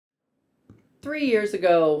3 years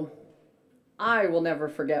ago, I will never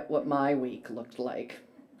forget what my week looked like.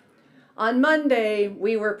 On Monday,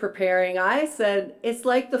 we were preparing. I said, it's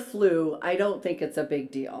like the flu. I don't think it's a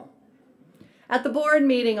big deal. At the board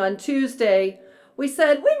meeting on Tuesday, we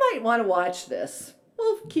said, we might want to watch this.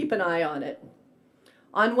 We'll keep an eye on it.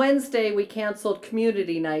 On Wednesday, we canceled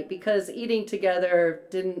community night because eating together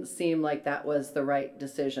didn't seem like that was the right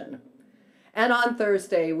decision. And on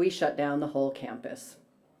Thursday, we shut down the whole campus.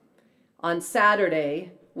 On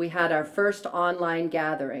Saturday, we had our first online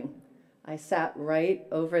gathering. I sat right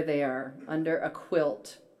over there under a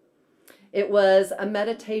quilt. It was a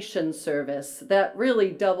meditation service that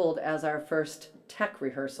really doubled as our first tech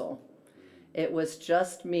rehearsal. It was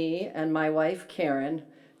just me and my wife, Karen,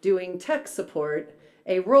 doing tech support,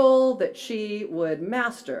 a role that she would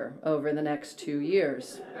master over the next 2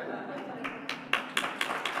 years.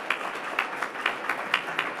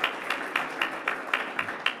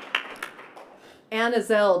 Anna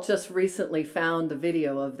Zell just recently found the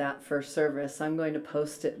video of that first service. I'm going to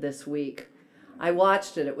post it this week. I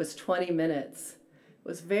watched it. It was 20 minutes. It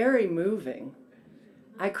was very moving.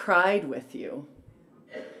 I cried with you.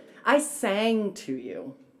 I sang to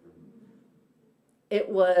you. It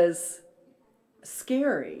was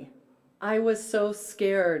scary. I was so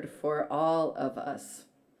scared for all of us.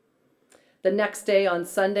 The next day on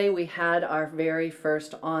Sunday, we had our very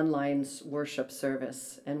first online worship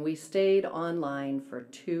service, and we stayed online for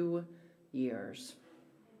 2 years.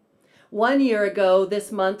 1 year ago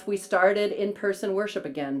this month, we started in-person worship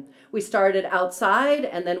again. We started outside,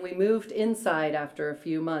 and then we moved inside after a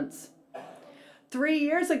few months. 3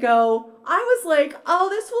 years ago, I was like, oh,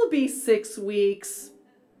 this will be 6 weeks,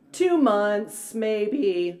 2 months,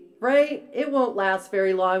 maybe, right? It won't last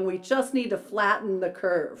very long. We just need to flatten the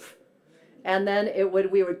curve. And then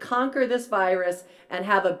we would conquer this virus and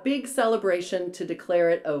have a big celebration to declare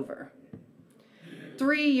it over.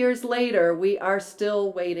 3 years later, we are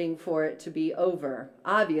still waiting for it to be over,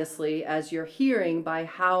 obviously, as you're hearing by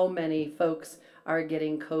how many folks are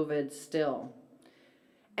getting COVID still.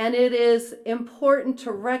 And it is important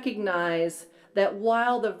to recognize that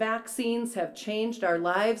while the vaccines have changed our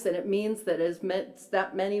lives, and it means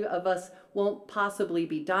that many of us won't possibly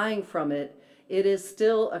be dying from it, it is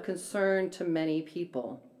still a concern to many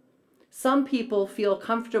people. Some people feel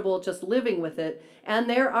comfortable just living with it, and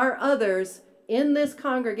there are others in this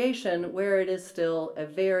congregation where it is still a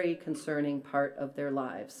very concerning part of their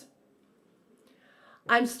lives.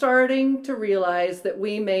 I'm starting to realize that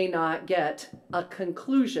we may not get a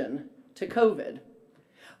conclusion to COVID,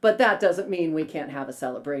 but that doesn't mean we can't have a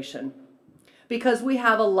celebration, because we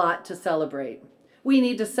have a lot to celebrate. We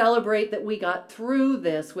need to celebrate that we got through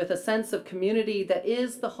this with a sense of community that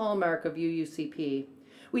is the hallmark of UUCP.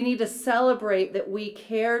 We need to celebrate that we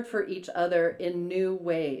cared for each other in new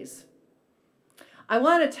ways. I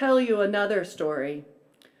want to tell you another story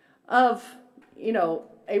of,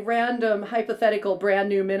 a random hypothetical brand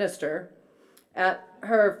new minister at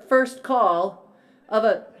her first call of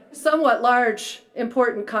a somewhat large,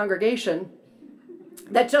 important congregation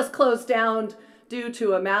that just closed down due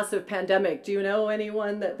to a massive pandemic. Do you know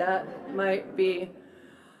anyone that might be?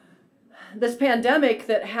 This pandemic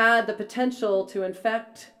that had the potential to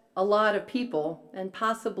infect a lot of people and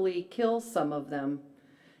possibly kill some of them.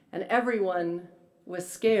 And everyone was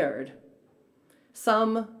scared.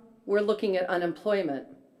 Some were looking at unemployment.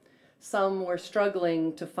 Some were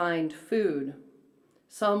struggling to find food.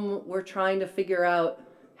 Some were trying to figure out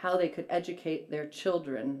how they could educate their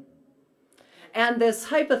children. And this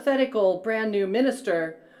hypothetical brand new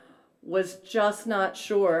minister was just not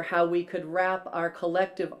sure how we could wrap our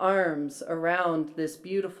collective arms around this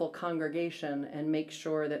beautiful congregation and make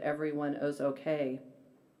sure that everyone was okay.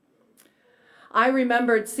 I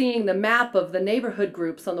remembered seeing the map of the neighborhood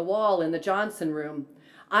groups on the wall in the Johnson room.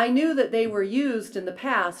 I knew that they were used in the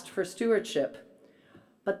past for stewardship,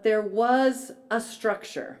 but there was a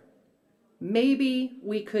structure. Maybe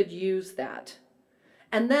we could use that.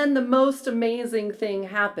 And then the most amazing thing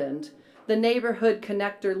happened. The neighborhood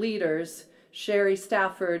connector leaders, Sherry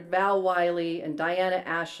Stafford, Val Wiley, and Diana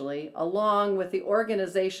Ashley, along with the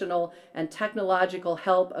organizational and technological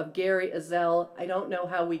help of Gary Ezell. I don't know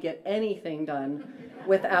how we get anything done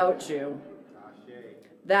without you.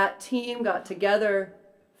 That team got together,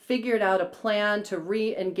 figured out a plan to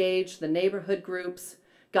re-engage the neighborhood groups,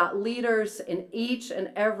 got leaders in each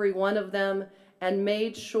and every one of them, and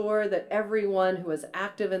made sure that everyone who was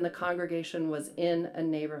active in the congregation was in a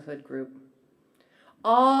neighborhood group.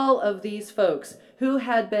 All of these folks who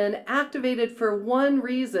had been activated for one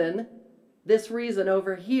reason, this reason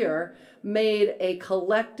over here, made a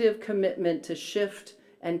collective commitment to shift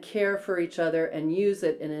and care for each other and use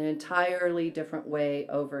it in an entirely different way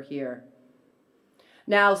over here.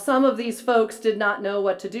 Now, some of these folks did not know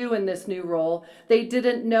what to do in this new role. They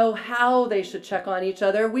didn't know how they should check on each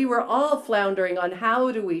other. We were all floundering on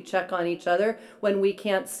how do we check on each other when we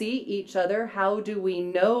can't see each other? How do we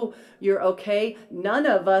know you're okay? None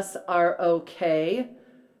of us are okay.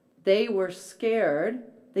 They were scared.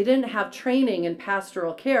 They didn't have training in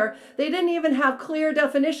pastoral care. They didn't even have clear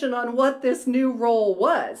definition on what this new role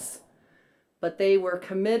was. But they were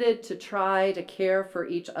committed to try to care for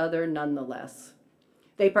each other nonetheless.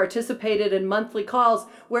 They participated in monthly calls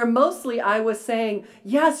where mostly I was saying,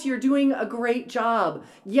 yes, you're doing a great job.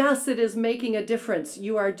 Yes, it is making a difference.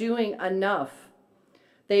 You are doing enough.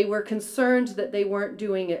 They were concerned that they weren't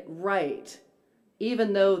doing it right,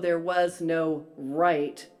 even though there was no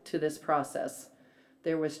right to this process.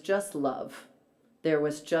 There was just love. There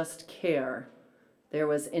was just care. There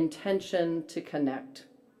was intention to connect.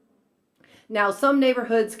 Now, some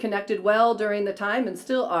neighborhoods connected well during the time and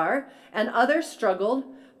still are, and others struggled,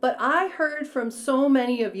 but I heard from so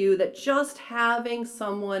many of you that just having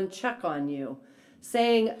someone check on you,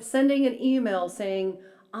 sending an email saying,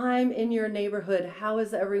 I'm in your neighborhood, how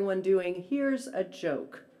is everyone doing? Here's a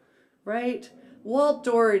joke, right? Walt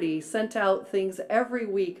Doherty sent out things every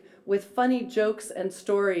week with funny jokes and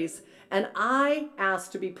stories, and I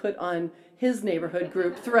asked to be put on his neighborhood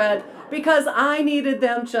group thread because I needed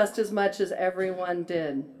them just as much as everyone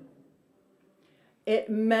did. It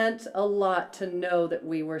meant a lot to know that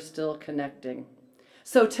we were still connecting.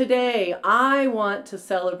 So today, I want to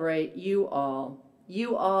celebrate you all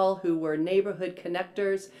who were neighborhood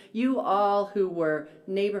connectors, you all who were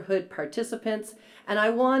neighborhood participants, and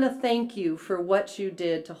I want to thank you for what you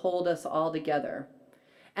did to hold us all together.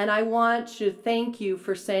 And I want to thank you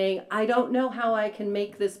for saying, I don't know how I can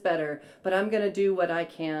make this better, but I'm going to do what I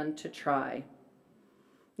can to try.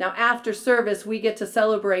 Now, after service, we get to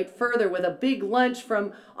celebrate further with a big lunch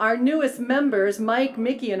from our newest members, Mike,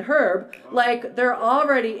 Mickey, and Herb. Like, they're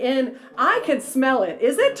already in. I can smell it.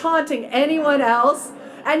 Is it taunting anyone else?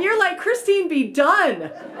 And you're like, Christine, be done.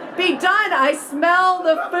 Be done. I smell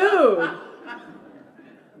the food.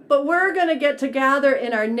 But we're going to get to gather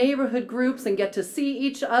in our neighborhood groups and get to see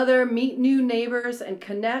each other, meet new neighbors, and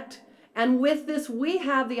connect. And with this, we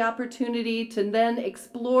have the opportunity to then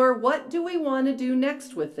explore what do we want to do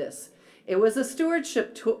next with this. It was a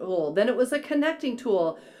stewardship tool, then it was a connecting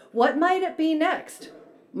tool. What might it be next?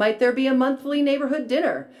 Might there be a monthly neighborhood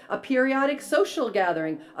dinner, a periodic social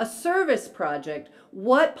gathering, a service project?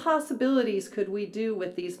 What possibilities could we do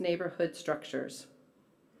with these neighborhood structures?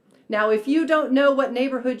 Now, if you don't know what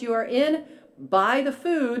neighborhood you are in, buy the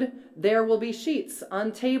food. There will be sheets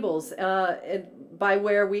on tables by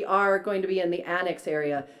where we are going to be in the annex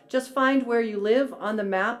area. Just find where you live on the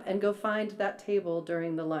map and go find that table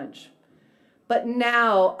during the lunch. But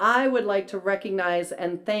now I would like to recognize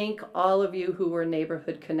and thank all of you who were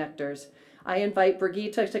neighborhood connectors. I invite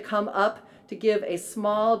Brigitte to come up to give a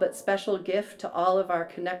small but special gift to all of our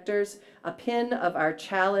connectors, a pin of our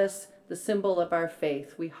chalice, the symbol of our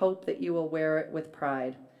faith. We hope that you will wear it with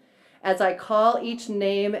pride. As I call each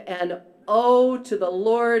name, and oh, to the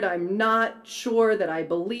Lord, I'm not sure that I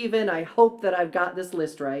believe in, I hope that I've got this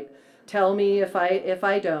list right. Tell me if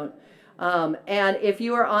I don't. And if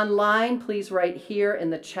you are online, please write here in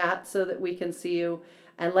the chat so that we can see you.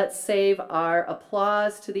 And let's save our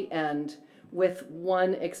applause to the end with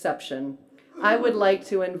one exception. I would like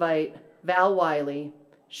to invite Val Wiley,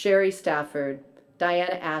 Sherry Stafford,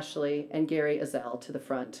 Diana Ashley, and Gary Ezell to the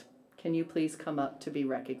front. Can you please come up to be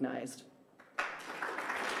recognized?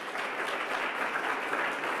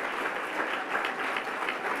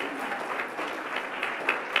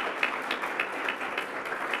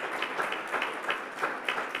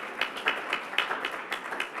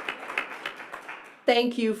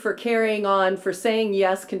 Thank you for carrying on, for saying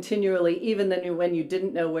yes continually, even when you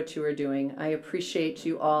didn't know what you were doing. I appreciate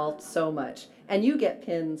you all so much. And you get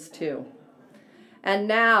pins too. And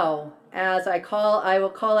now, as I will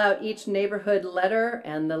call out each neighborhood letter,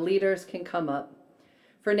 and the leaders can come up.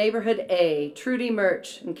 For neighborhood A, Trudy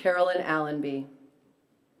Murch and Carolyn Allenby.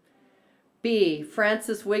 B,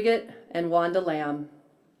 Frances Wiggett and Wanda Lamb.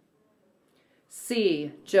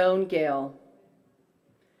 C, Joan Gale.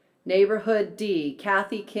 Neighborhood D,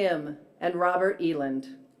 Kathy Kim and Robert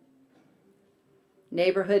Eland.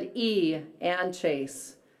 Neighborhood E, Ann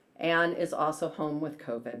Chase. Ann is also home with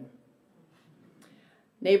COVID.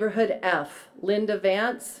 Neighborhood F, Linda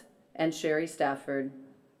Vance and Sherry Stafford.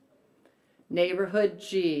 Neighborhood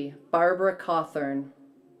G, Barbara Cawthorn.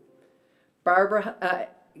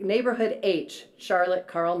 Neighborhood H, Charlotte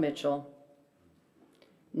Carl Mitchell.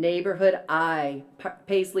 Neighborhood I,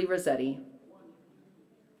 Paisley Rossetti.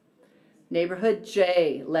 Neighborhood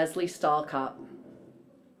J, Leslie Stahlkop.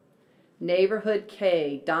 Neighborhood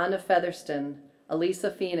K, Donna Featherston, Elisa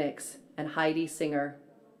Phoenix, and Heidi Singer.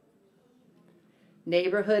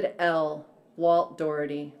 Neighborhood L, Walt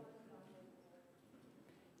Doherty.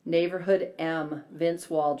 Neighborhood M, Vince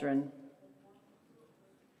Waldron.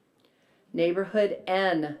 Neighborhood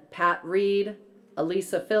N, Pat Reed,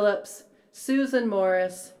 Elisa Phillips, Susan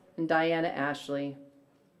Morris, and Diana Ashley.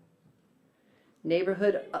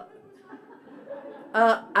 Neighborhood,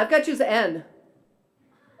 I've got to use N.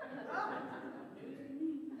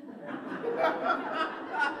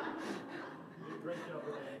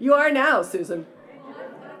 You are now, Susan.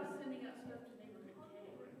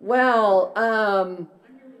 Well,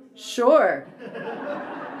 sure.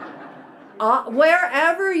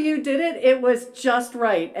 Wherever you did it, it was just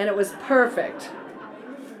right, and it was perfect.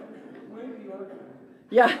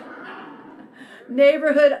 Yeah.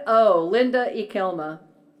 Neighborhood O, Linda Ikelma.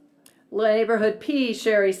 Neighborhood P,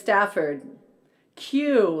 Sherry Stafford.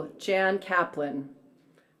 Q, Jan Kaplan.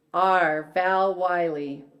 R, Val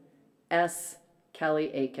Wiley. S,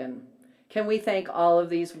 Kelly Aiken. Can we thank all of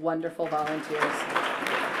these wonderful volunteers?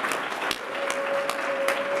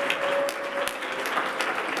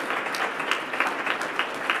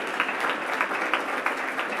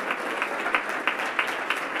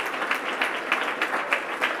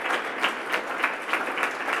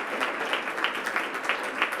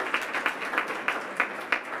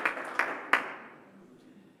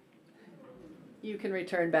 You can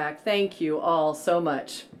return back. Thank you all so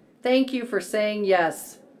much. Thank you for saying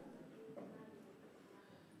yes.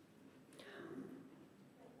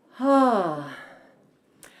 And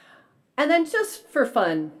then just for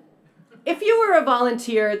fun, if you were a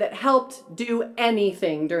volunteer that helped do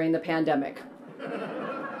anything during the pandemic,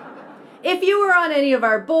 if you were on any of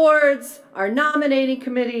our boards, our nominating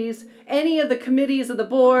committees, any of the committees of the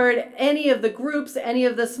board, any of the groups, any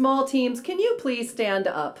of the small teams, can you please stand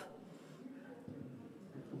up?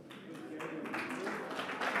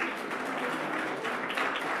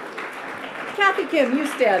 Kathy Kim, you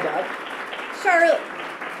stand up. Charlotte.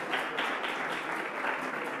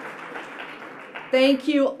 Thank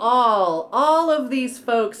you all. All of these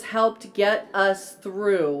folks helped get us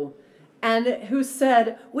through and who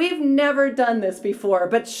said, we've never done this before,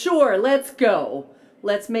 but sure, let's go.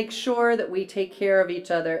 Let's make sure that we take care of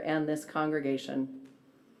each other and this congregation.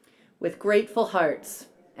 With grateful hearts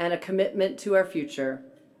and a commitment to our future,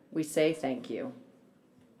 we say thank you.